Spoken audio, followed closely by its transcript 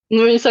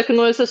Viņa saka,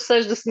 es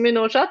esmu 60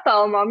 minūšu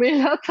attālumā,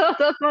 mīļā,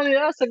 tātad man ir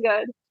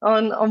jāsagaida.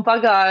 Un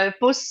pagāja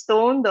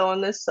pusstunda,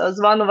 un es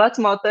zvanu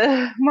vecmātei,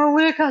 man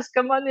liekas,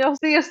 ka man jau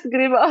siest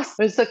gribās.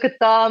 Viņa saka,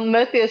 tā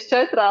meties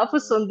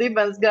četrāpus un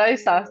dibens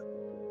gaisā.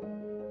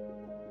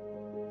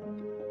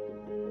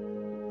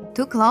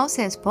 Tu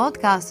klausies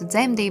podkāstu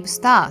Dzemdību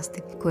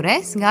stāsti, kur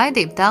es,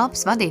 gaidību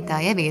telpas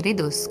vadītāja Līga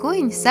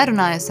Rīdere,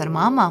 sarunājos ar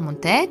mamām un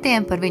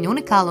tētiem par viņu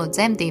unikālo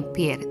dzemdību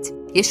pieredzi.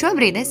 Ja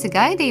šobrīd esi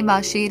gaidībā,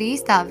 šī ir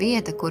īstā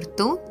vieta, kur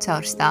tu,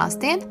 caur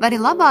stāstiem, vari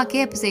labāk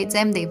iepazīt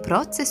dzemdību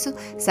procesu,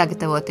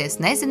 sagatavoties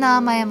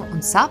nezināmajam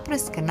un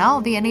saprast, ka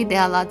nav viena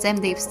ideālā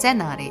dzemdību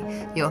scenārija,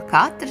 jo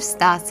katrs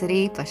stāsts ir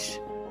īpašs.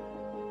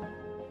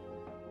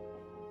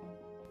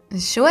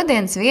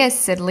 Šodienas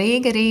viesis ir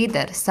Līga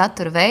Rīdere,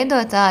 satura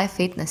veidotāja,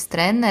 fitnes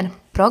trenere,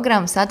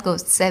 programmas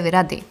Atgūst sevi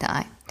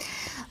radītāja.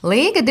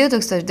 Līga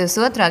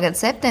 2022. Gada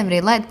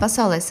septembrī laida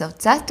pasaulē savu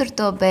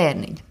 4.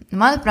 bērniņu.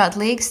 Manuprāt,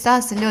 Līgas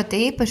stāsts ir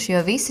ļoti īpašs, jo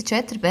visi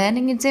 4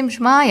 bērniņi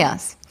dzimuši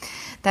mājās.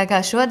 Tā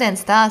kā šodien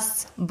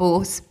stāsts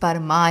būs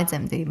par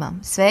mājdzemdībām.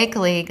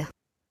 Sveika, Līga!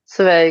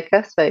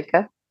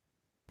 Sveika!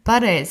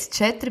 Pareizi,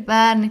 4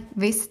 bērni,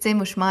 visi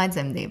dzimuši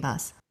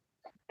mājdzemdībās.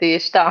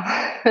 Tieši tā.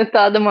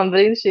 Tāda man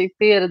brīnišķīga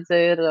pieredze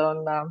ir,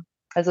 un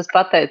es esmu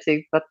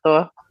pateicīga par to.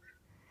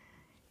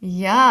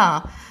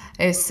 Jā,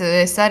 es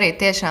arī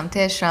tiešām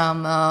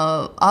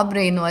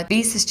abrīnoju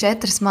visas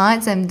 4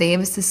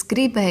 mājdzemdības. Es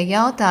gribēju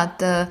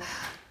jautāt,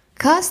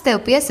 kas tev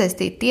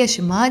piesaistīja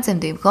tieši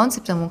mājdzemdību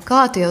konceptam un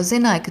kā tu jau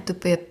zināji, ka tu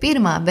pie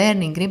pirmā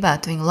bērniņa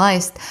gribētu viņu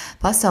laist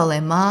pasaulē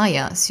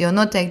mājās? Jo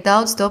noteikti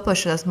daudz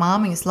topošās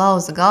māmiņas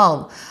lauza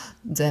galvu.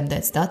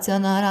 Dzemdēt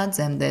stacionārā,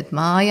 dzemdēt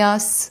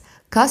mājās.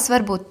 Kas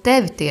varbūt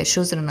tevi tieši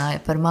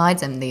uzrunāja par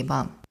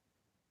mājdzemdībām?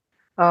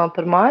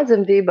 Par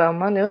mājdzemdībām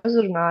mani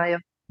uzrunāja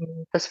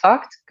tas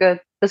fakts, ka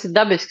tas ir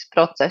dabisks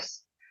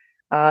process.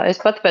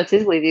 Es pati pēc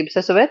izglītības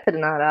esmu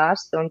veterinārā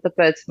ārste, un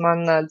tāpēc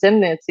man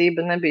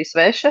dzemdniecība nebija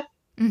sveša.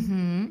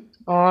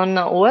 Un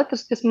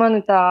otrs, kas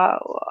mani tā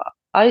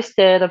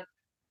aizķēra,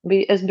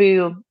 es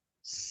biju,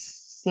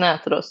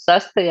 neatceros,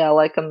 6.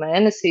 laikam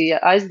mēnesī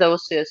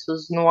aizdevusies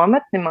uz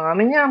nometni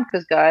māmiņām,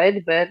 kas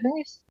gaida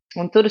bērniņus.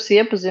 Un tur es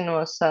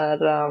iepazinos ar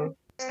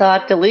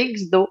stārķa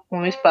ligzdu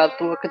un vispār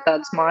to, ka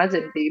tādas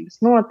mājdzemdības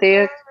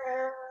notiek.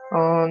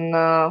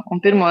 Un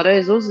pirmo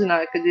reizi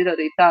uzzināju, ka ir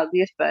arī tāda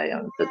iespēja.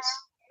 Un tad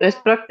es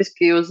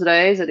praktiski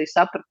uzreiz arī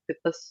sapratu,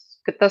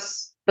 ka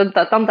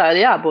tam tā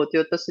ir jābūt,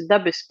 jo tas ir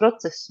dabisks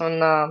process.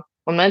 Un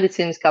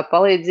medicīniskā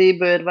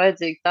palīdzība ir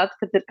vajadzīga tad,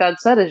 kad ir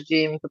kāda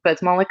sarežģījuma.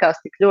 Tāpēc man likās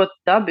tik ļoti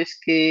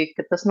dabiski,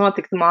 ka tas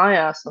notiktu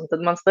mājās. Un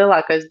tad mans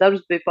lielākais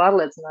darbs bija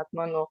pārliecināt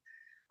manu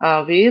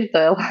vīru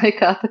tajā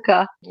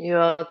laikā,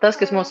 jo tas,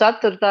 kas mūs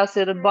attur, tās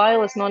ir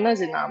bailes no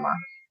nezināmā.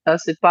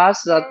 Tas ir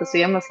pārsvarā tas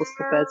iemesls,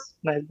 kāpēc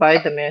mēs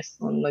baidamies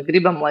un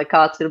gribam, lai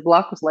kāds ir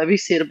blakus, lai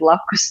visi ir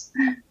blakus.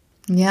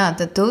 Jā,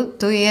 tad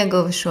tu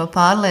ieguvi šo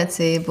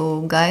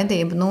pārliecību,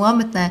 gaidību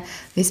nometnē,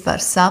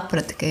 vispār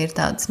saprati, ka ir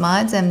tādas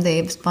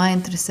mājdzemdības,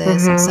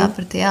 painteresējies un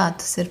saprati, jā,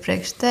 tas ir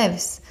priekš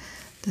tevis.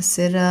 Tas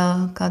ir,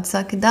 kā tu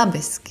saki,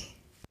 dabiski.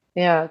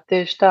 Jā,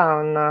 tieši tā,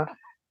 un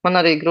man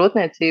arī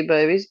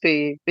grūtniecībai viss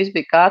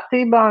bija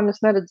kārtībā, un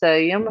es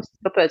neredzēju iemeslu,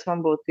 kāpēc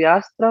man būtu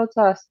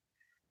jāsatraucās.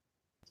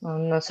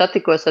 Un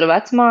satikos ar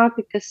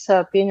vecmāti, kas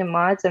pieņem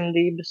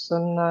mājdzemdības,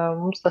 un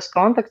mums tas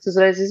kontakts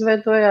uzreiz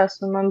izveidojās,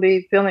 un man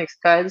bija pilnīgi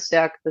skaidrs,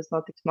 jā, ka tas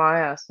notiks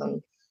mājās. Un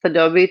tad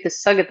jau bija tas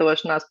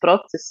sagatavošanās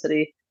process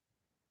arī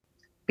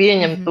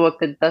pieņemt to,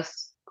 ka tas,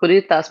 kur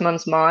ir tās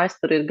manas mājas,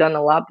 tur ir gana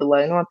labi,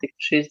 lai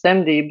notiktu šīs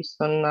dzemdības.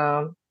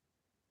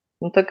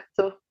 Un tagad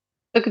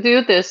tu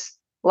jūties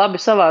labi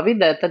savā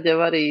vidē, tad jau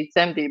arī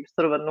dzemdības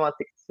tur var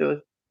notikt. Jo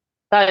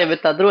tā jau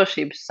ir tā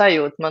drošības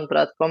sajūta,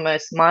 manuprāt, ko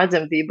mēs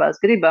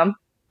mājdzemdībās gribam.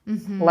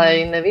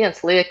 Lai neviens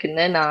lieki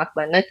nenāk,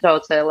 lai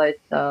netraucē,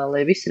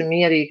 lai viss ir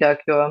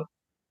mierīgāk, jo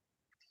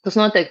tas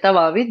notiek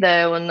tavā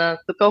vidē, un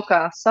tu kaut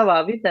kā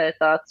savā vidē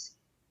tāds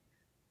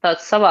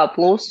savā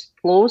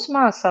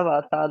plūsmā,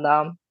 savā tādā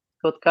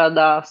kaut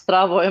kādā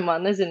strāvojumā,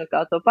 nezinu,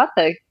 kā to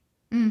pateikt.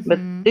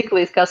 Bet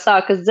tiklīdz kā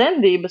sākas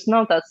dzemdības,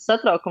 nav tāds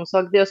satraukums,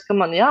 ak, Dievs, ka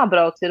man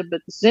jābrauc ir,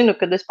 bet es zinu,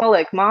 kad es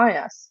palieku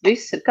mājās.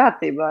 Viss ir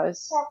kārtībā.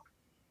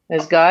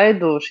 Es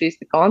gaidu šīs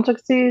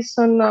kontrakcijas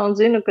un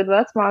zinu, kad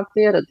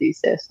vecmāte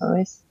ieradīsies.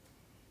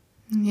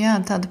 Jā,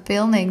 tāda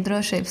pilnīga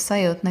drošības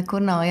sajūta, nekur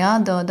nav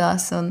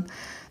jādodās, un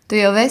tu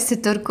jau esi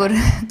tur,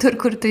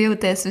 kur tu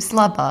jūties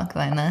vislabāk,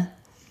 vai ne?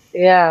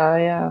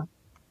 Jā.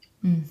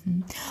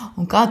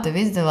 Un kā tev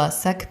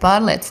izdevās, saki,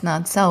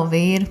 pārliecināt savu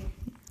vīru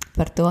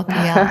par to,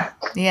 ka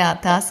jā,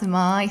 tās ir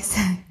mājas?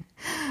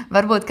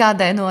 Varbūt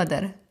kādai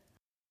nodara?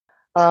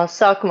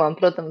 Sākumā,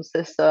 protams,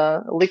 es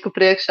liku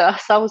priekšā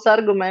savus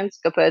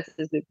argumentus, kāpēc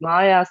es gribu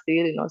mājās,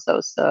 tīri no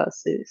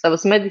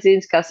savas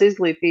medicīniskās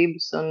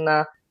izglītības, un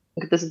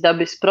ka tas ir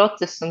dabisks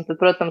process, un tad,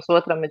 protams,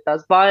 otram ir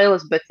tās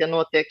bailes, bet ja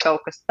notiek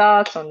kaut kas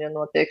tāds, un ja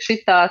notiek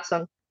šitāds,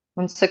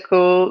 un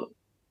saku,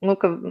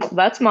 ka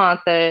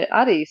vecmāte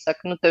arī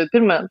saka, tev ir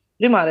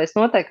primārais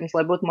noteikums,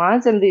 lai būtu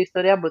mājdzemdības,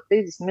 tur jābūt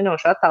 30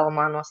 minūšu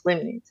attālumā no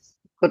slimnīcas.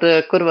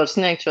 kur var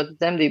sniegt šo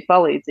dzemdību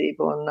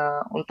palīdzību.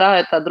 Un tā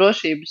ir tā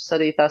drošības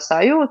arī tā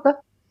sajūta,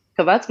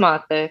 ka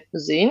vecmāte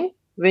zina,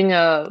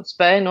 viņa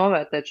spēja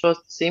novērtēt šos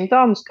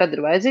simptomus, kad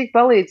ir vajadzīga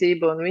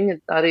palīdzība, un viņa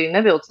arī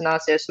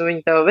nevilcināsies, un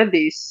viņa tev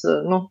vedīs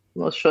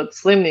uz šo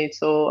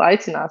slimnīcu,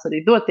 aicinās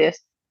arī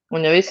doties.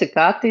 Un ja viss ir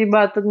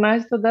kārtībā, tad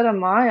mēs to darām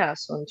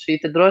mājās. Un šī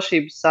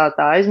drošības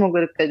tā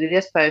aizmugure, kad ir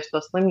iespējas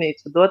to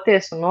slimnīcu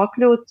doties un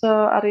nokļūt,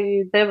 arī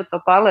deva to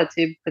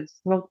pārliecību, ka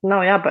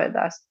nav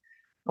jābaidās.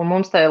 Un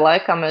mums tajā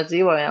laikā mēs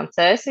dzīvojām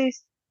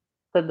Cēsīs,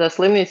 tad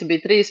slimnīca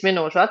bija 3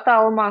 minūšu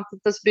attālumā, tad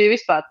tas bija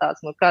vispār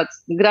tāds, kāds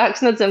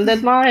grēks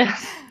nedzemdēt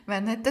mājās. Vai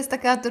ne? Tas tā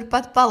kā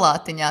turpat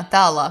palātiņā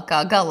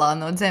tālākā galā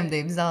no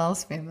dzemdības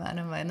zāles,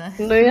 piemēram, vai ne?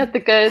 Ja,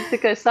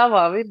 tikai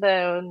savā vidē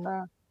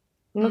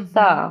un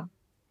tā.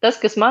 Tas,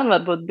 kas man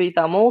varbūt bija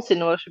tā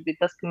mulsinoši,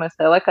 bija tas, ka mēs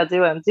tajā laikā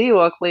dzīvojam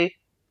dzīvoklī.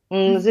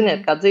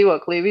 Ziniet, kā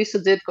dzīvoklī visu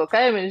dzird, ko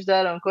kaimiņš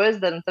dara un ko es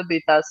daru. Un tad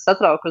bija tās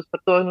satraukums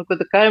par to, ko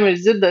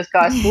kaimiņš dzirdēs,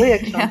 kā es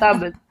liekšu un tā.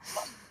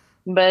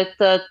 Bet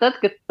tad,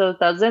 kad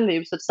tās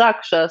dzemdības ir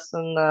sākušās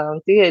un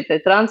tie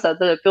transā,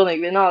 tad ir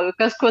pilnīgi vienalga,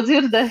 kas ko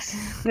dzirdēs.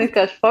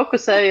 Vienkārši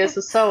fokusējies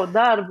uz savu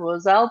darbu,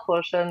 uz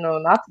elpošanu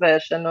un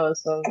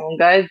atvēršanos un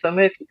gaidi pa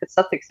mirkli, kad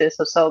satiksies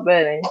ar savu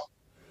bērniņu.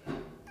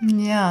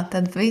 Jā,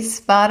 tad viss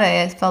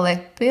pārējais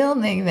paliek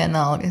pilnīgi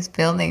vienalga. Es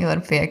pilnīgi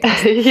varu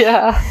piekrist.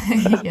 Jā.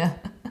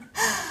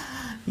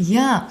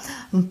 Jā,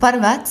 un par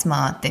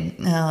vecmāti.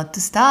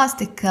 Tu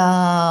stāsti, ka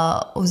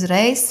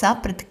uzreiz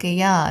saprati, ka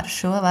jā, ar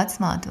šo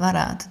vecmāti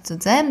varētu tu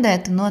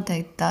dzemdēt, un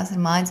noteikti tās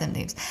ir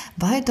mājdzemdības.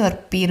 Vai tu ar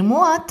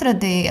pirmo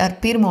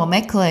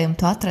meklējumu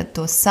tu atradi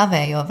to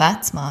savējo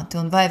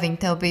vecmāti, un vai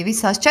viņa tev bija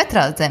visās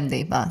 4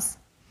 dzemdībās?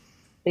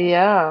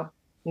 Jā,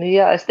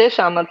 es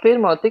tiešām ar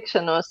pirmo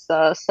tikšanos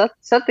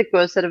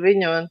satikos ar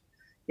viņu un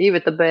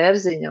Iveta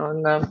Bērziņu,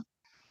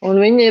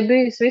 un viņa ir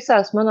bijusi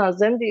visās manās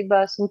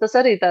dzemdībās, un tas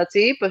arī tāds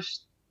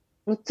īpašs,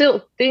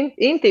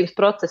 intīms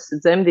process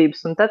ir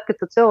dzemdības, un tad, kad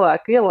tu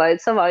cilvēku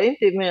ielaidi savā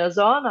intīmajā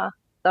zonā,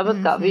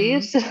 tāpat kā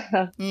vīrs,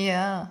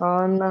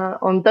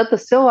 un tad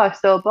tas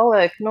cilvēks tev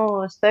paliek,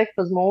 es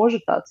teiktu, uz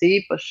mūžu tāds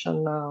īpašs,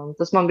 un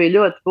tas man bija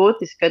ļoti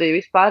būtiski, arī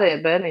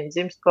vispārējie bērniņi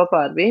dzimst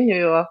kopā ar viņu,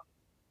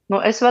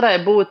 jo es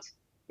varēju būt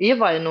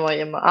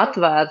ievainojama,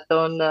 atvērta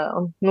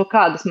un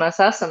kādas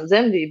mēs esam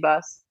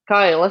dzemdībās,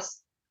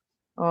 kailas.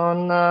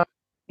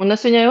 Un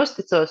es viņai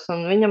uzticos,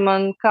 un viņa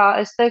man,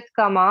 es teiktu,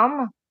 kā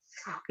mamma,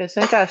 ka es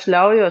vienkārši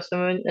ļaujos,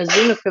 un es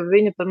zinu, ka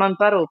viņa par mani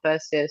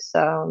parūpēsies.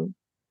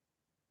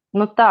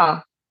 Tā.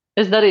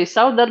 Es darīju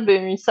savu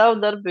darbiņu, viņa savu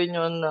darbiņu,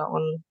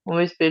 un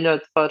viss bija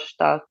ļoti forši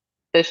tā.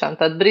 Tiešām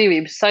tāda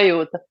brīvības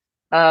sajūta,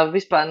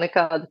 vispār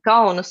nekāda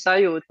kauna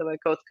sajūta vai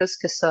kaut kas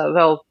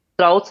vēl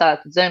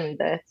traucētu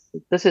dzemdēt.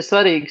 Tas ir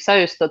svarīgi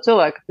sajust to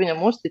cilvēku, ka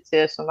viņam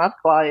uzticies un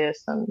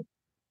atklājies. Un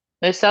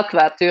es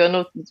atvērtu, jo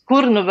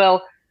kur nu vēl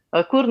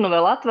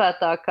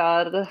atvērtāk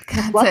ar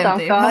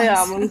platām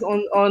kājām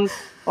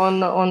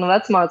un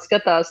vecmāte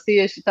skatās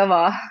tieši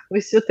tavā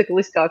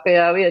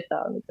visjutekliskākajā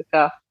vietā.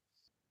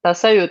 Tā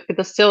sajūta, ka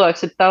tas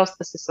cilvēks ir tavs,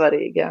 tas ir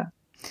svarīgi.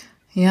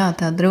 Jā,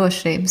 tā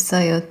drošības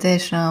sajūta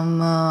tiešām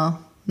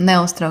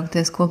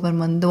neuztraukties, ko par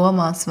mani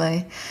domās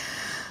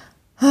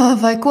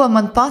vai ko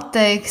man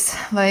pateiks,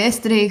 vai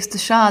es drīkstu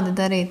šādi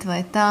darīt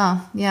vai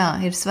tā.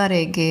 Jā, ir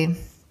svarīgi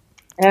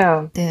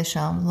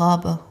tiešām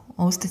laba,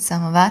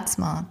 uzticama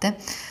vecmāte.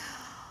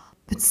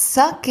 Bet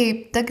saki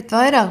tagad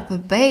vairāk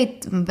par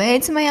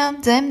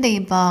beidzamajām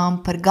dzemdībām,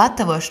 par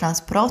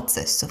gatavošanās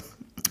procesu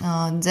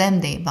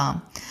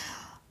dzemdībām.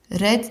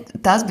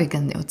 Tas bija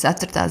gan jau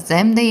 4.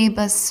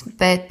 dzemdības,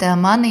 bet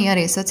manī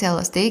arī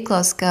sociālos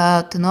tīklos,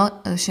 ka tu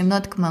šim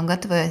notikumam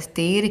gatavojies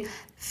tīri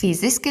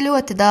fiziski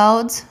ļoti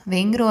daudz,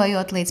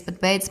 vingrojot līdz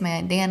pat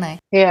beidzamajai dienai.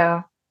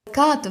 Jā.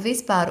 Kā tu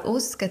vispār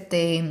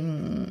uzskatīji,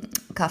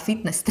 kā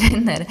fitness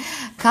treneri,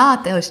 kā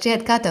tev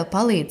šķiet, kā tev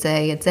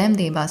palīdzēja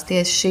dzemdībās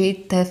tieši šī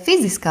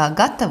fiziskā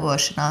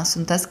gatavošanās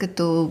un tas, ka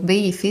tu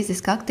biji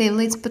fiziski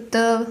aktīvi līdz pat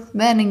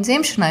bērniņu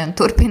dzimšanai un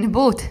turpini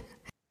būt?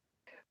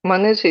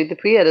 Man ir šī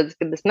pieredze,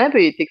 kad es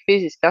nebiju tik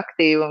fiziski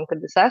aktīva un kad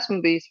es esmu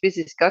bijis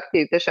fiziski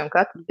aktīva tiešām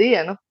katru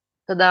dienu,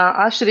 tad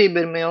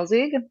atšķirība ir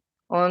milzīga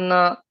un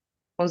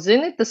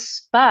zini, tas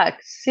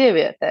spēks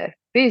sievietē,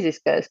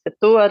 fiziskais, ka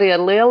tu arī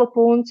ar lielu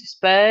punci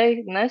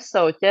spēji nes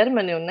savu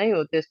ķermeni un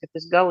nejūties, ka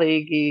tas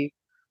galīgi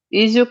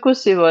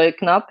izjukusi vai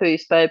knapi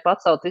spēja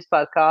pacelt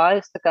vispār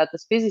kājas. Tā kā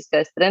tas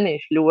fiziskais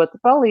treniņš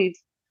ļoti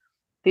palīdz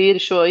tīri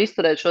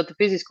izturēt šo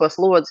fizisko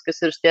slodzi, kas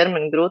ir uz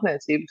ķermeni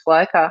grūtniecības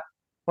laikā.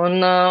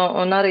 Un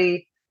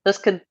arī tas,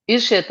 ka ir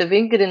šie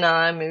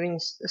vingrinājumi, viņi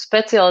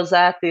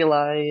specializēti,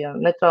 lai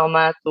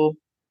netraumētu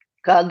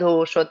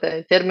kādu šo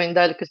ķermeņa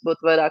daļu, kas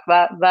būtu vairāk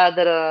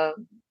vēdera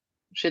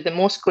šie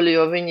muskuļi,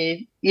 jo viņi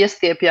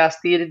iestiepjās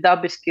tīri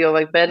dabiski, jo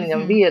vajag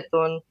bērniņam vietu,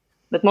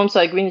 bet mums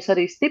vajag viņus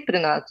arī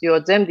stiprināt, jo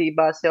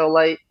dzemdībās jau,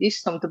 lai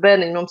izstumtu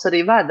bērniņu, mums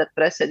arī vēdera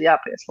prese ir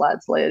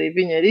jāpieslēdz, lai arī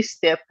viņa ir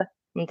izstiepta.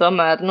 Un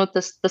tomēr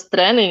tas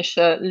treniņš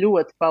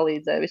ļoti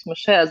palīdzēja.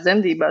 Vismaz šajās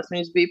dzemdībās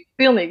viņas bija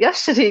pilnīgi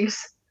atšķirīgas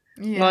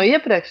no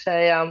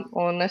iepriekšējām,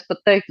 un es pat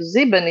teiktu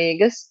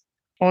zibenīgas.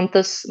 Un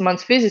tas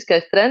mans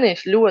fiziskais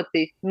treniņš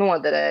ļoti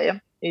noderēja,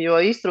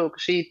 jo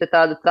iztrūka šī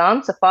tāda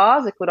transa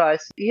fāze, kurā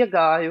es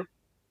iegāju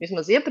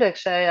vismaz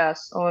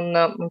iepriekšējās, un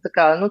tā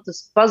kā,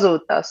 tas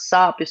pazūd tās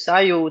sāpju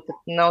sajūta,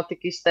 nav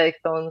tik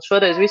izteikta, un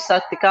šoreiz viss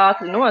tik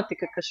ātri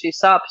notika, ka šī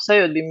sāpju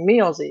sajūta bija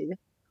milzīga.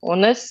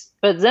 Un es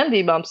pēc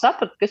dzemdībām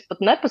sapratu, ka es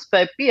pat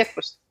nepaspēju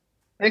piekust.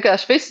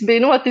 Vienkārši viss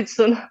bija noticis,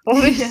 un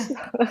viss.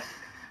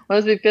 Un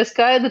es biju pie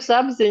skaidras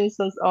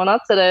apziņas un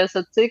atcerējos,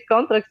 ar cik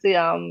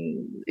kontrakcijām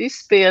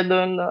izspiedu,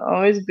 un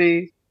viss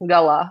bija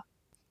galā.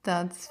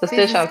 Tas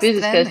tiešām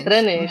fiziskais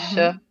treniņš,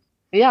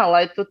 jā,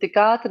 lai tu tik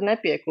ātri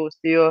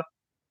nepiekūsti, jo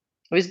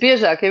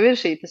visbiežāk jau ir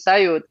šī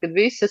sajūta, kad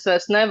viss es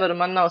vairs nevaru,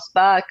 man nav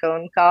spēka,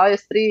 un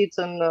kājas trīc,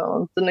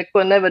 un tu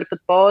neko nevari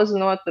pat pozu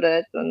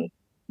noturēt, un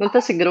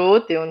tas ir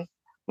grūti,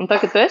 un tā,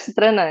 kad tu esi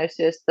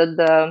trenējusies, tad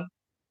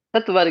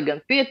tu vari gan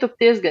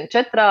pietupties, gan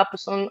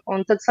četrāpus,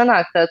 un tad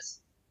sanāk tāds,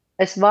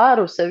 es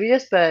varu sev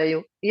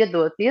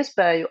iedot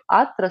iespēju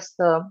atrast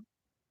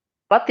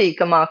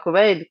patīkamāku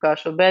veidu, kā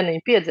šo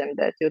bērniņu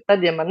piedzemdēt, jo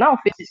tad, ja man nav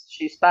fiziski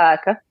šī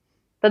spēka,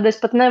 tad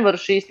es pat nevaru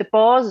šīs te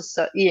pozas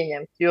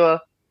ieņemt, jo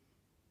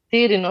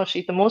tīri no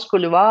šī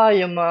muskuļu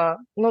vājuma,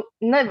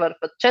 nevar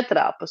pat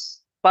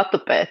četrāpus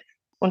patupēt,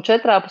 un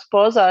četrāpus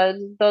pozā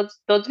ir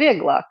daudz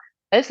vieglāk.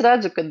 Es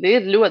redzu, ka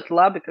ir ļoti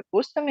labi, ka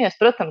kustamies,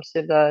 protams,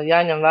 ir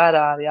jāņem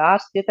vērā arī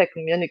ārsta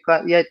ieteikumi,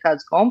 ja ir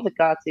kādas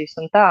komplikācijas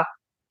un tā,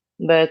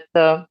 bet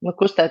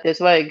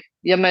kustēties vajag.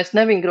 Ja mēs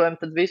nevingrojam,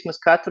 tad vismaz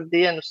katru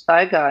dienu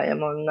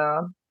staigājam.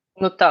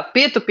 Un tā,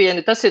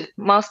 pietupieni, tas ir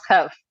must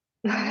have.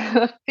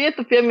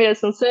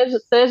 Pietupjamies un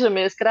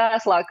sēžamies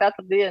krēslā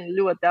katru dienu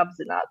ļoti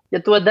apzināti.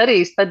 Ja to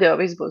darīs, tad jau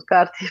viss būs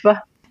kārtībā.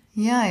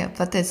 Jā, jo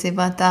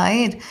patiesībā tā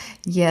ir.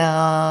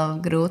 Ja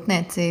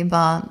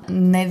grūtniecībā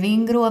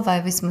nevingro vai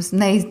vismaz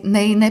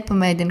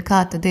nepamēģina, kā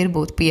tad ir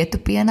būt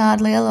pietupienā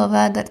ar lielo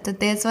vēderu, tad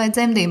diez vai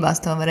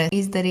dzemdībās to varēs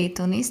izdarīt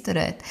un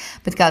izturēt.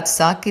 Bet, kā tu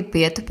saki,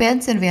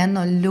 pietupiens ir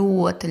viena no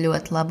ļoti,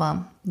 ļoti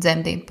labām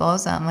dzemdību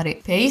pozām arī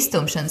pie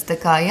iztumšanas. Tā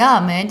kā jā,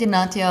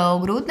 mēģināt jau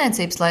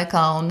grūtniecības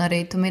laikā, un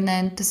arī tu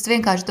minēji, tas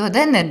vienkārši dod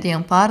enerģiju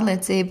un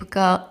pārliecību,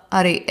 ka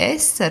arī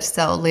es ar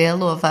savu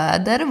lielo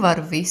vēderu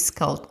varu visu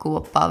kaut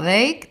ko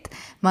paveikt.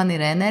 Man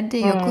ir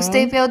enerģija, jo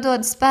kustība jau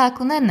dod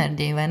spēku un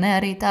enerģiju, vai ne?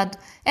 Arī tādu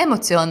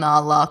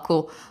emocionāli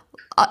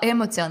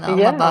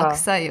labāku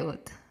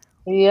sajūtu.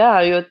 Jā,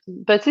 jo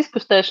pēc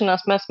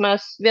izkustēšanās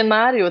mēs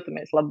vienmēr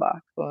jūtamies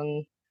labāk.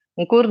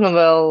 Un kur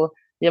vēl,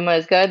 ja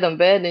mēs gaidām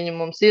bērniņu,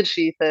 mums ir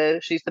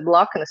šīs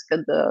blaknes,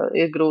 kad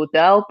ir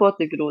grūti elpot,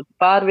 ir grūti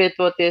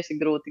pārvietoties,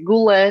 ir grūti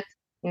gulēt.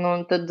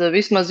 Un tad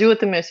vismaz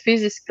jūtamies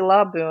fiziski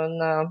labi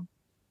un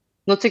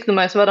cik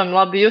mēs varam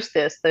labi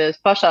justies. Tajās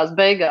pašās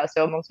beigās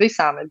jau mums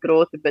visām ir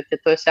grūti, bet ja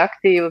tu esi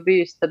aktīva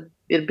bijis, tad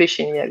ir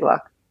bišķiņ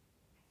vieglāk.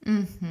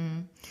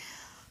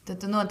 Tad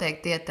tu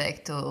noteikti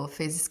ieteiktu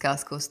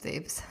fiziskās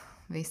kustības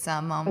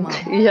visām mammām.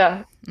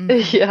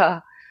 Jā.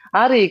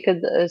 Arī,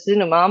 kad es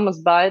zinu, mammas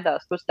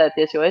baidās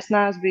kustēties, jo es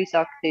neesmu bijis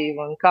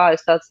aktīva un kā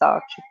es tad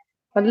sākšu.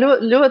 Ar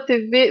ļoti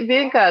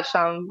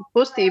vienkāršām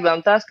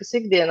kustībām, tās, kas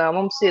ikdienā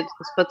mums ir,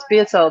 tas pats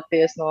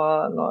piecelties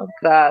no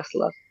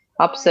krēsla,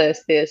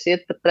 apsēsties,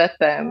 iet pa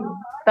trepēm.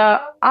 Tā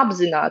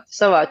apzināti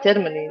savā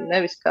ķermenī,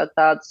 nevis kā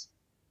tāds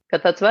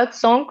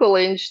vecs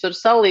onkuliņš tur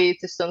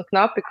salīcis un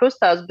knapi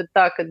kustās, bet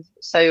tā, kad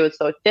sajūt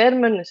savu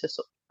ķermeni, es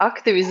esmu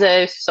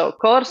aktivizējusi savu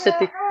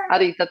korseti,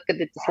 arī tad, kad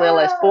ir tas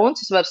lielais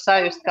puncis, var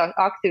sajust, kā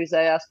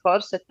aktivizējās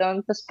korsete,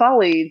 un tas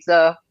palīdz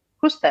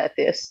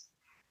kustēties.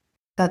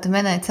 Kā tu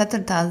minēji,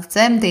 4.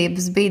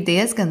 dzemdības bija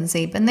diezgan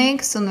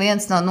zibenīgas, un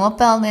viens no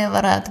nopelniem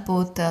varētu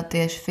būt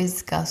tieši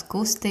fiziskās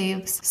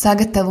kustības,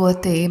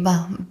 sagatavotība,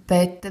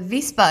 bet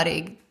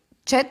vispārīgi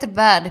 4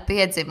 bērni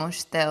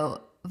piedzimuši tev.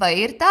 Vai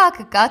ir tā,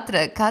 ka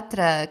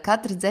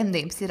katra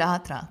dzemdības ir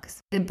ātrākas?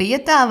 Bija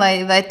tā,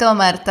 vai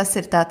tomēr tas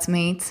ir tāds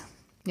mīts?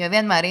 Jo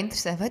vienmēr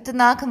interesē, vai tad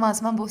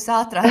nākamās man būs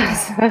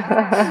ātrākas?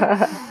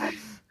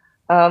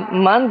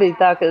 Man bija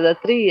tā, ka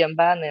ar 3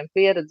 bērniem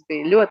pieredze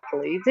bija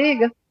ļoti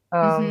līdzīga.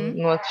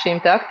 No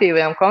šīm te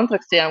aktīvajām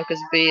kontrakcijām, kas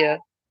bija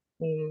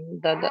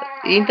tāda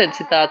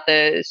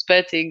intensitāte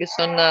spēcīgas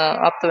un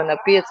aptuveni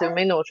 5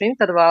 minūšu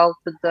intervālu,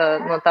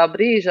 tad no tā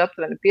brīža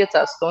aptuveni 5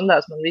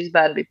 stundās man visi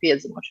bērni bija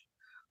piedzimuši.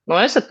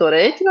 Es ar to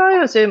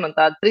rēķinājos, ja man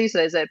tāda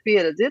 3-reizēja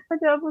pieredze ir,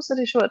 tad jau būs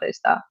arī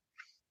šoreiz tā.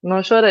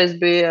 Šoreiz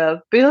bija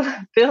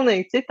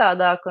pilnīgi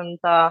citādāk, un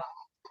tā,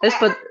 es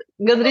pat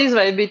gandrīz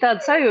vai bija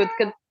tāda sajūta,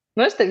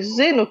 ka es teikšu,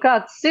 zinu, kā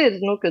tas ir,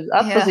 kad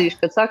atpazīšu,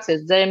 kad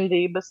sāksies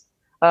dzemdības,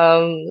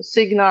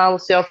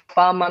 signālus jau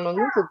pamanu,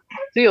 tad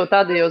tu jau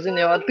tādi jau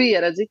zini jau ar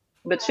pieredzi,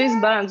 bet šis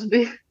bērns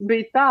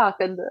bija tā,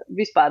 ka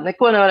vispār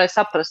neko nevarēja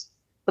saprast.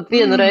 Pat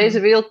vienu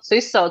reizi viltus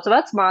izsauca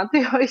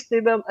vecmāti, jo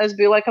īstenībā es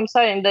biju laikam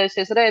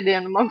saindējusies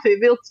rēdienu, man bija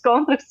viltus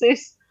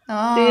kontrakcijas.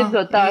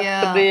 Tīri tā,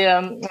 ka bija,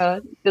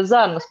 ka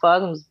zarnas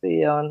pārnums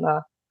bija.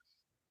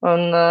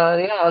 Un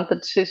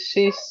tad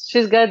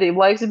šis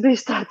gaidību laiks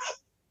bija tāds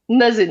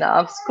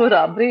nezināms,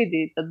 kurā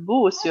brīdī tad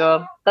būs, jo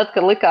tad,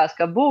 kad likās,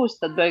 ka būs,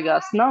 tad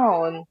beigās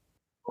nav.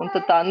 Un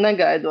tad tā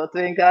negaidot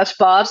vienkārši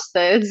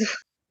pārsteidz.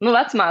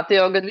 vecmāte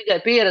jau, kad viņai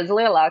pieredze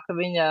lielāka,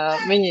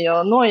 viņa jau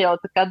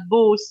nojauta, kad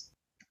būs.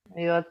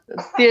 Jo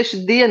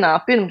tieši dienā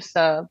pirms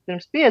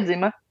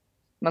piedzima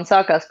man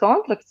sākās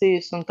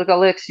kontrakcijas, un tā kā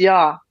liekas,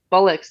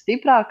 paliek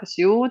stiprākas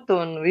jūtu,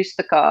 un viss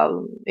tā kā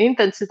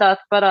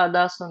intensitāte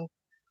parādās, un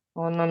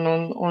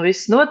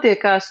viss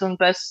notiekās, un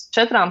pēc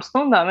 4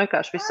 stundām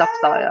vienkārši viss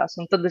apstājās.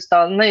 Un tad es tā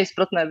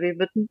neizpratnē biju,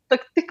 bet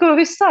tikko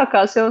viss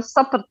sākās, jau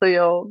sapratu,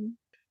 jau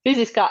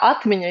fiziskā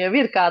atmiņa jau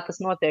ir, kā tas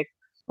notiek.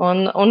 Un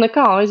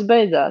nekā, un viss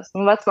beidzās.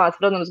 Un vecmāte,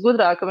 protams,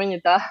 gudrāka, viņa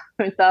tā,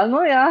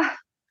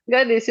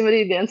 gaidīsim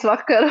rītdienas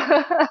vakaru.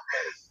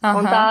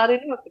 Un tā arī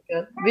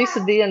notika. Visu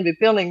dienu bija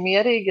pilnīgi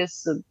mierīgi.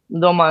 Es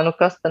domāju,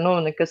 nekas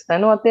te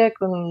notiek,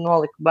 un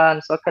noliku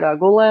bērnus vakarā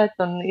gulēt,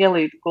 un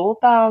ielīdu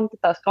gultā, un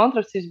tās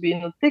kontrakcijas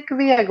bija, tik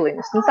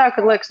viegliņas. Tā, ka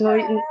liekas,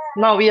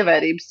 nav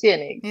ievērības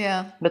cienīgi.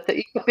 Jā. Bet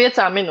ik pa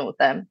 5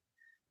 minūtēm.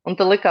 Un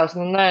tad likās,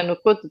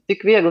 ko tu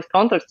tik vieglas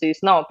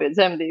kontrakcijas nav pie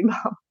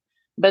dzemdībām.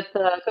 Bet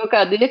kaut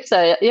kāda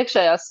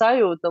iekšējā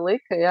sajūta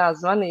lika,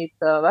 zvanīt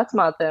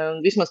vecmātei un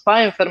vismaz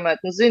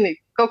painformēt, zini,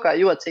 kaut kā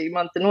jocīgi,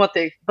 man te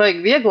notiek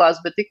baigi vieglās,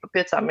 bet tik pa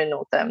 5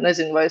 minūtēm.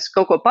 Nezinu, vai es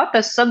kaut ko pat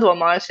esmu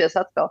sadomājušies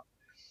atkal.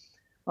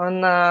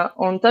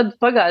 Un tad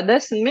pagāja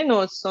 10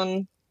 minūtes un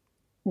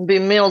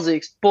bija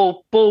milzīgs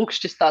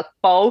pulkšķis, tāds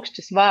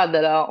paukšķis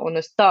vēderā, un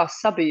es tā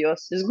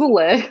sabijos, es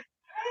gulēju.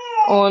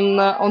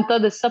 Un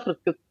tad es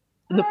sapratu, ka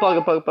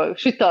paga,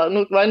 šitā,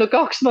 vai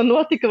kaut kas man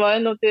notika, vai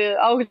tie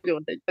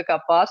augļoteņi tā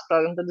kā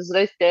pārsprāga, un tad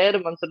uzreiz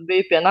ķēru, man tur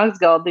bija pie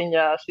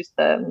naktsgaldiņā šis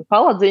te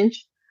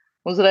paladziņš,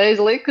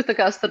 uzreiz liku tā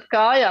kā starp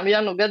kājām,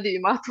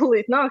 gadījumā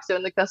tūlīt nāks, jo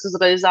nekas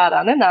uzreiz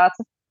ārā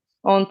nenāca.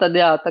 Un tad,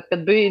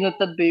 kad bija,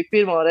 tad bija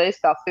pirmo reizi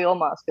kā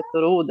filmās, kad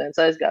tur ūdens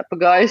aizgāja pa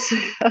gaisu.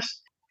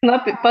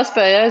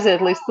 Paspēja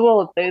aiziet līdz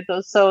toaletei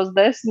tos savus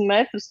 10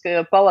 metrus, ka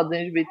jau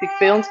paladziņš bija tik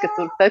pilns, ka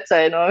tur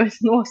tecēja no viss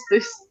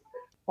nostis.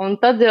 Un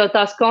tad jau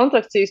tās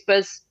kontrakcijas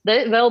pēc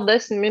vēl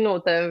 10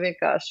 minūtēm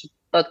vienkārši,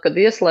 tad, kad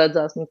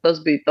ieslēdzās, tas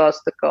bija tās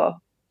tā kā,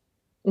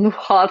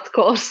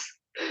 hardcore.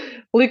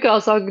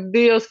 Likās, ak,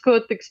 Dievs,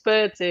 ko tik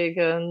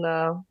spēcīgi.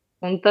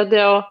 Un tad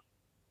jau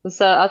es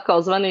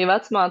atkal zvanīju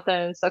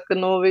vecmātei un saka,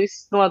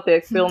 viss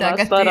notiek pilnā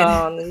sparā.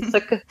 Viņa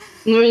saka,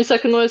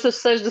 es esmu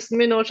 60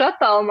 minūšu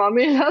attālumā,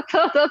 mīļā,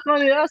 tātad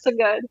man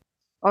jāsagaida.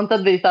 Un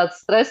tad bija tāds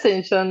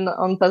stresiņš,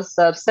 un tas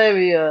ar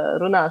sevi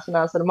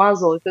runāšanās ar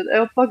mazuli. Tad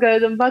jau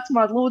pagaidam,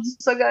 vecmāt, lūdzu,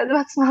 sagaida,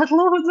 vecmāt,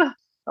 lūdzu.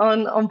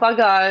 Un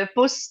pagāja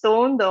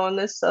pusstunda,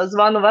 un es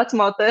zvanu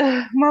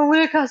vecmātei. Man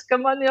liekas,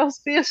 ka man jau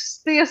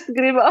spiest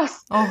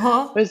gribās.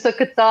 Viņa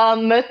saka, tā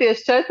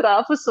meties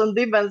 4 un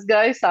dibens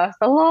gaisā.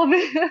 Tā labi.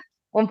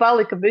 Un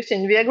palika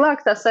bišķiņ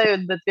vieglāk tā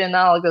sajūta, bet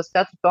vienalga uz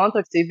katru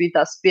kontrakciju bija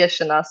tā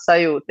spiešanās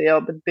sajūta jau,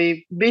 bet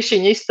bija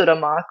bišķiņ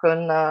izturamāk.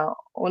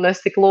 Un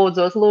es tik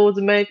lūdzu,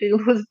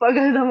 meitiņu, lūdzu,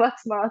 pagaidām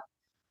vecmāti.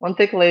 Un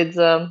tik līdz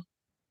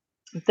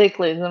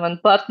man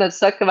partneris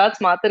saka,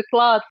 vecmāte ir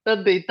klāt,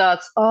 tad bija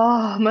tāds,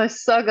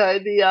 mēs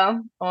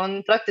sagaidījām.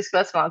 Un praktiski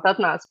vecmāte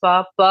atnāca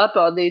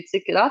pārbaudīt,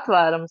 cik ir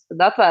atvērums. Tad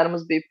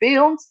atvērums bija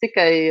pilns,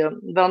 tikai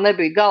vēl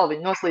nebija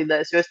galviņa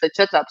noslīdējis, jo es te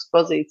 4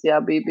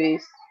 pozīcijā biju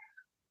bijis.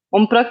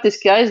 Un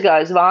praktiski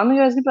aizgāju uz vānu,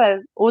 jo es gribēju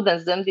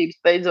ūdens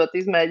dzemdības beidzot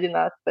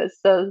izmēģināt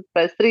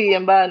pēc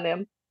 3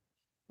 bērniem.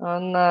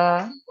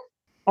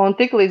 Un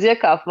tik līdz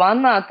iekāpu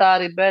vannā, tā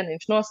arī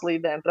bērniņš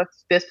noslīdēja,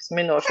 praktiski 15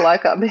 minūšu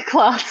laikā bija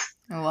klāts.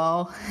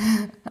 Wow!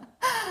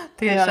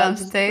 Tiešām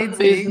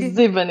steidzīgi. Bija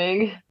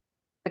zibenīgi.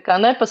 Tā kā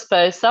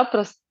nepaspēju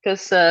saprast,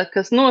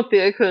 kas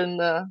notiek,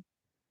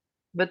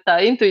 bet tā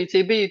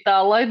intuīcija bija tā,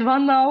 laid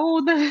vannā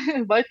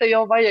ūdeni, vai te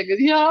jau vajag?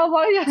 Jā,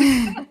 vajag.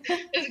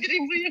 Es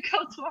gribu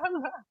iekāpt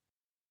vannā.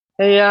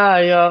 Jā,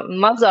 jo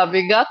mazā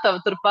bija gatava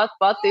turpat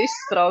pati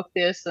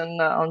izspraukties, un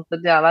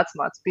tad,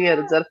 vecmātes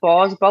pieredze ar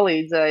pozu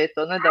palīdzēja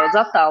to nedaudz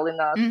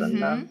attālināt un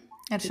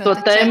to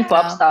tempu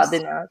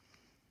apstādināt.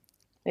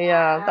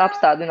 Jā,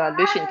 apstādināt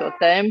bišķiņ to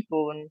tempu,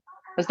 un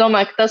es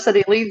domāju, ka tas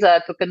arī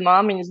līdzētu, kad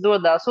māmiņas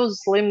dodās uz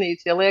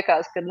slimnīcu, ja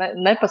liekas, ka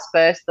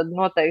nepaspēs, tad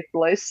noteikti,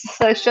 lai es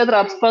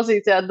 4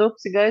 pozīcijā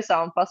dupsi gaisā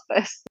un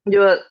paspēs.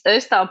 Jo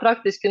es tā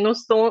praktiski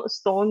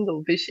stundu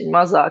bišķiņ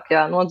mazāk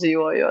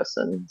nodzīvojos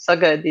un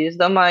sagaidījos.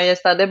 Domāju, ja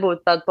es tā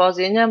nebūtu tādu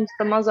pozi ieņemus,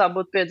 tad mazā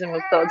būtu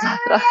piedzimus daudz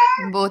ātrāk.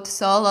 Būtu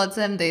solo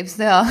dzemdības,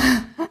 jā.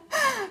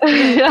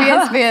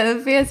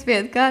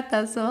 Piespiedu kārtā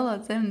solo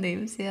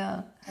dzemdības, jā.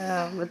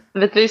 Jā,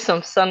 bet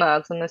visums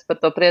sanāca, un es par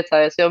to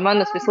priecājos, jo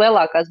manas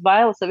vislielākās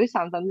bailes ar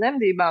visām tām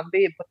dzemdībām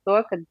bija par to,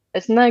 ka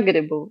es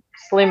negribu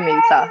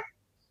slimnīcā.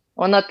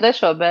 Un ar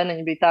 3.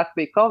 bērniņu bija tā, ka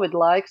bija Covid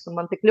laiks, un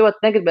man tik ļoti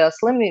negribējās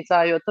slimnīcā,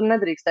 jo tur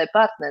nedrīkstēja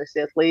partneris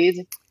iet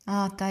līdzi.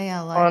 Tajā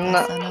laikā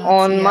sanāca,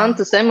 un man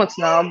tas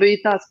emocionāli bija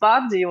tāds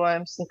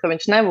pārdzīvojums, ka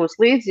viņš nebūs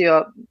līdzi, jo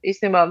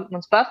īstenībā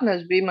mans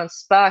partneris bija mans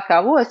spēka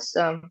avots.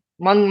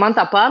 Man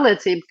tā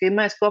pārliecība, ka ja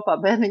mēs kopā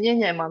bērniņu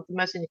ieņēmām, tad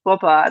mēs viņu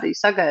kopā arī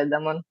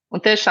sagaidām. Un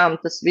tiešām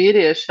tas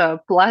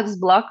vīrieša plecs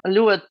blakus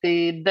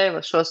ļoti deva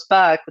šo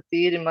spēku,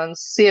 tīri man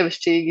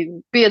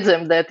sievišķīgi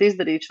piedzemdēt,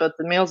 izdarīt šo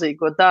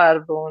milzīgo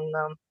darbu.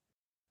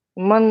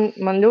 Un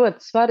man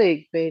ļoti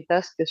svarīgi bija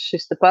tas, ka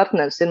šis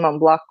partneris ir man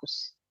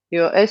blakus.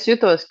 jo es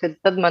jutos, ka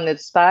tad man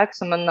ir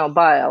spēks un man nav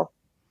bail,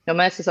 jo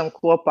mēs esam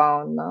kopā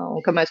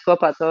un ka mēs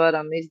kopā to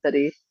varam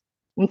izdarīt.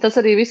 Un tas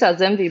arī visās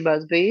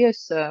dzemdībās bija.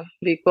 Es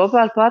biju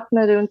kopā ar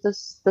partneri, un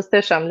tas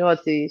tiešām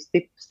ļoti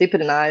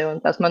stiprināja. Un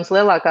tās manas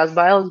lielākās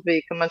bailes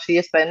bija, ka man šī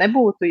iespēja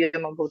nebūtu, ja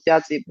man būtu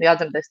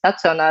jādzemdē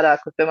stacionārā,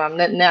 kur, piemēram,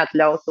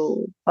 neatļautu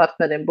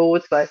partnerim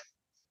būt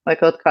vai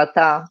kaut kā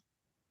tā.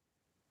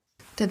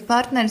 Tad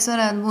partneris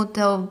varētu būt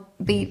tev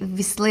bija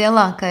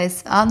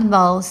vislielākais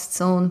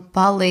atbalsts un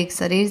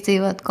palīgs arī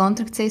izdzīvot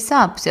kontrakcijas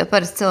sāpes, jo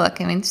parasti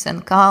cilvēkiem interesē,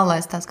 kā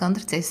lai es tās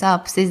kontrakcijas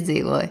sāpes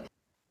izdzīvoju.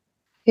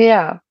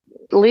 Jā.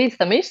 Līdz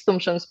tam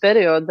izstumšanas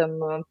periodam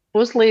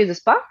puslīdz es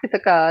pati tā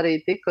kā arī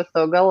tiku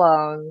to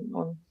galā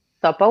un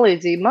tā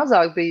palīdzība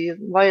mazāk bija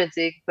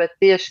vajadzīga, bet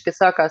tieši, kad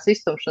sākās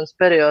izstumšanas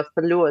periods,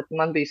 tad ļoti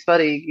man bija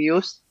svarīgi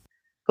just,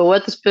 ka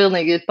otrs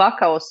pilnīgi ir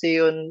pakausī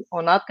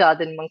un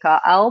atgādina man kā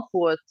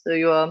elpot,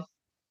 jo,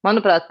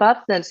 manuprāt,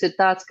 partneris ir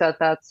tāds kā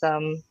tāds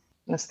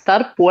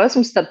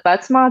starposms starp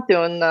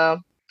vecmāti un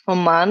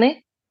mani,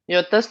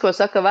 jo tas, ko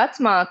saka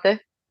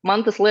vecmāte,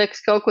 man tas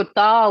liekas kaut kur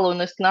tālu, un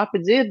es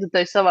knapi dzirdu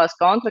tai savās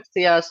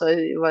kontrakcijās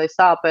vai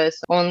sāpēs.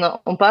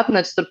 Un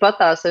partneris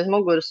turpatās aiz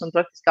muguras un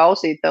praktiski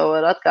ausī tev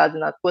var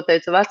atgādināt, ko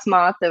teica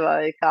vecmāte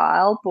vai kā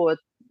elpot.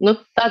 Nu,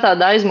 tāda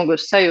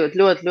aizmugures sajūta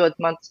ļoti,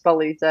 ļoti man tas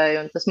palīdzēja,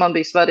 un tas man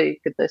bija svarīgi,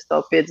 kad es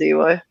to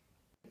piedzīvoju.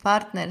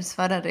 Partneris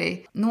var arī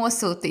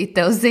nosūtīt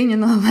tev ziņu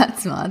no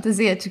vecmātes,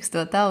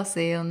 iečakstot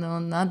ausī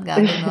un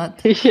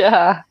atgādinot.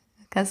 Jā.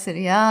 Kas ir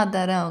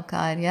jādara un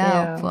kā ir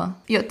jāelpo.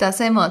 Jo tās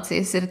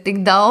emocijas ir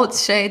tik daudz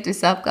šeit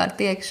visapkārt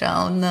iekšā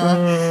un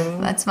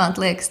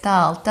vecmāte liekas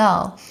tālu.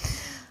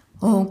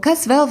 Un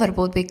kas vēl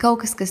varbūt bija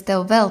kaut kas, kas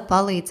tev vēl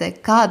palīdzēja?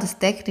 Kādas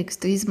tehnikas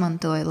tu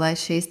izmantoji, lai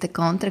šīs te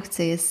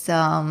kontrakcijas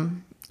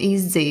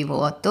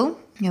izdzīvotu?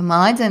 Jo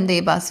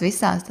mājdzemdībās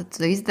visās tad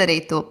tu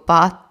izdarīji to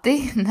pati,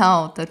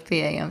 nav tur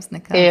pieejams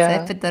nekādas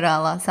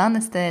epidurālās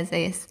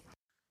anestēzijas.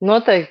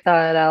 Noteikti tā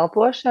ir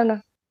elpošana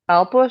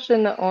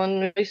un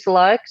visu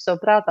laiku savu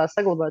prātā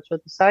saglabāt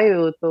šo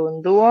sajūtu un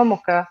domu,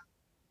 ka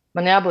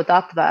man jābūt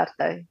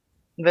atvērtai.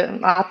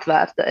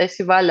 Atvērta,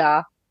 esi vaļā.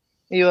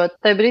 Jo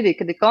tajā brīdī,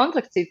 kad ir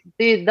kontrakcija,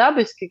 tīri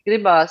dabiski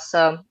gribās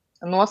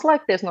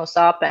noslēgties no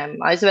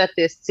sāpēm,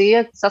 aizvērties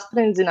ciet,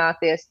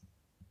 sasprindzināties.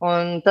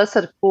 Un tas,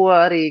 ar ko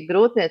arī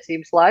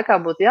grūtniecības laikā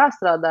būtu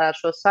jāstrādā ar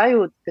šo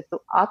sajūtu, ka tu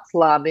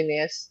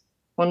atslābinies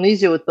un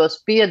izjūt to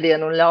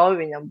spiedienu un ļauj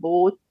viņam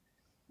būt.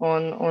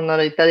 Un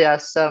arī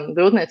tajās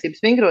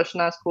grūtniecības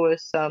vingrošanās, ko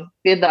es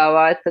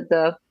piedāvāju,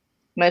 tad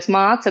mēs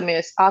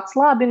mācāmies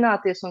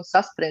atslābināties un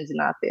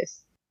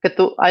sasprindzināties. Ka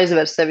tu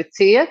aizver sevi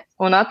ciet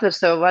un atver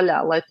sevi vaļā,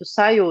 lai tu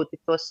sajūti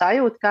to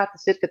sajūtu, kā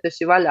tas ir, ka tu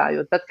esi vaļā.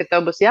 Jo tad, kad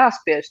tev būs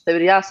jāspiež, tev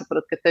ir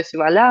jāsaprot, ka tu esi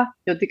vaļā,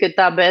 jo tikai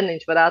tā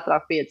bērniņš var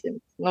ātrāk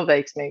piedzimt,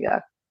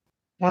 veiksmīgāk.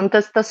 Un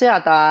tas tā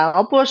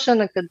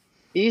elpošana, kad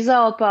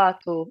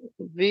izelpātu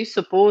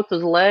visu pūtu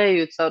uz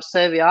leju, caur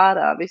sevi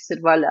ārā, viss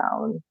ir vaļā.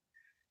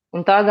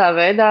 Un tādā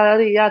veidā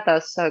arī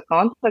tās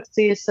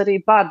kontrakcijas arī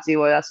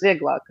pārdzīvojās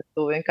vieglāk, ka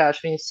tu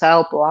vienkārši viņus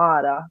elpo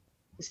ārā.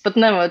 Es pat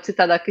nevaru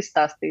citādāk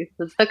izstāstīt.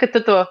 Tad, kad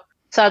tu to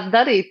sāc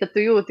darīt, tad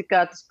tu jūti,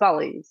 kā tas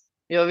palīdz.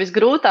 Jo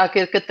visgrūtāk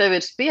ir, kad tev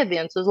ir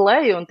spiediens uz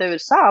leju un tev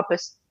ir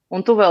sāpes,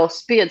 un tu vēl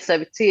spied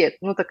sevi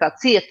ciet, tā kā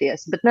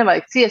cieties, bet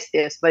nevajag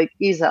ciesties, vajag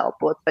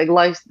izelpot, vajag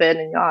laist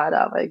bērniņu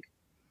ārā, vajag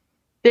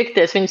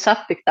tiekties viņu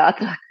satikt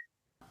ātrāk.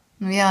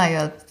 Jā,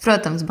 jo,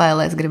 protams,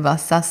 bailēs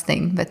gribās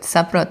sastingt, bet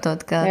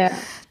saprotot, ka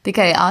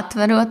tikai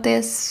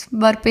atveroties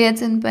var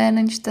piedzimt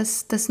bērniņš,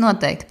 tas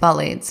noteikti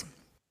palīdz.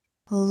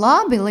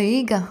 Labi,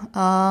 Līga.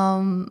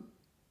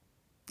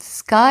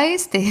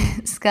 Skaisti,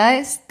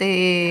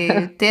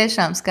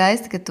 tiešām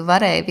skaisti, ka tu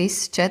varēji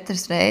visas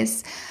 4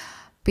 reizes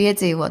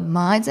piedzīvot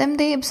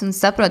mājdzemdības un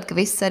saprot, ka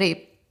viss arī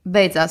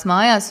beidzās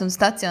mājās un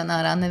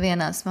stacionārā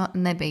nevienās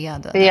nebija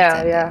jādod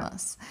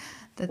dzemdībās.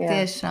 Tad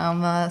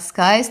tiešām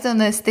skaisti,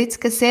 un es ticu,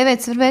 ka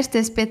sievietes var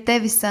vērsties pie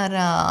tevis ar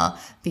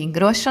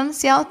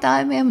vingrošanas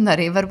jautājumiem, un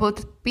arī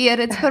varbūt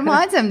pieredze par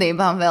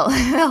mājdzemdībām vēl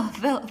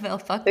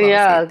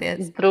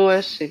paklausīties.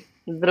 Jā,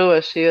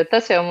 droši, jo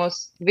tas jau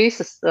mūs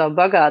visas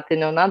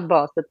bagātina un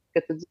atbalsta,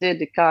 ka tu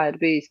dzirdi, kā ir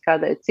bijis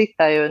kādai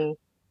citai,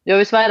 jo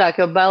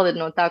visvairāk jau bail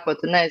ir no tā, ko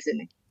tu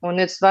nezini.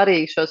 Un ir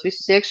svarīgi šos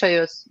visus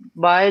iekšējos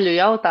baiļu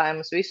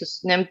jautājumus, visus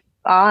ņemt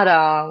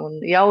ārā un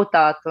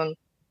jautāt,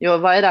 jo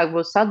vairāk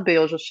būs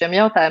atbilžu uz šiem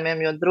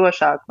jautājumiem, jo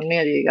drošāk un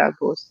mierīgāk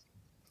būs.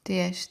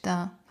 Tieši tā.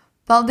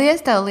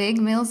 Paldies tev,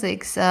 Līga,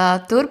 milzīgs.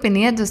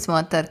 Turpini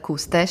iedvesmot ar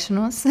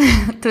kustēšanos,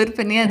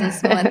 turpini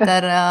iedvesmot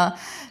ar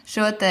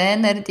šo te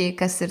enerģiju,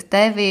 kas ir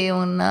tevī,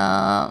 un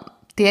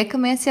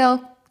tiekamies jau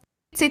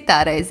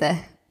citā reizē.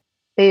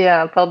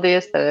 Jā,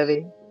 paldies tev, Evī.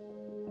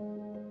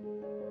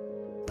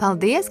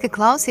 Paldies, ka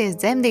klausies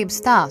dzemdību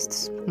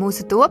stāstus.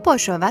 Mūsu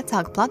topošo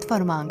vecāku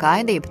platformā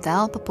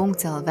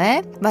gaidībutelpa.lv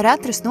var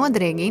atrast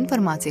noderīgu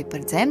informāciju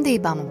par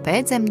dzemdībām un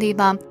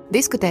pēcdzemdībām,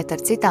 diskutēt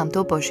ar citām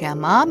topošajām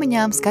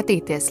māmiņām,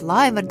 skatīties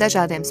live ar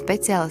dažādiem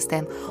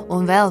speciālistiem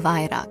un vēl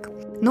vairāk.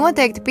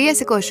 Noteikti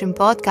piesako šim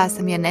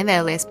podkastam, ja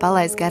nevēlies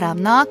palaist garām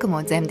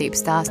nākamo dzemdību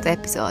stāstu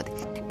epizodi.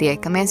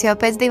 Tiekamies jau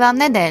pēc 2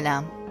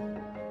 nedēļām!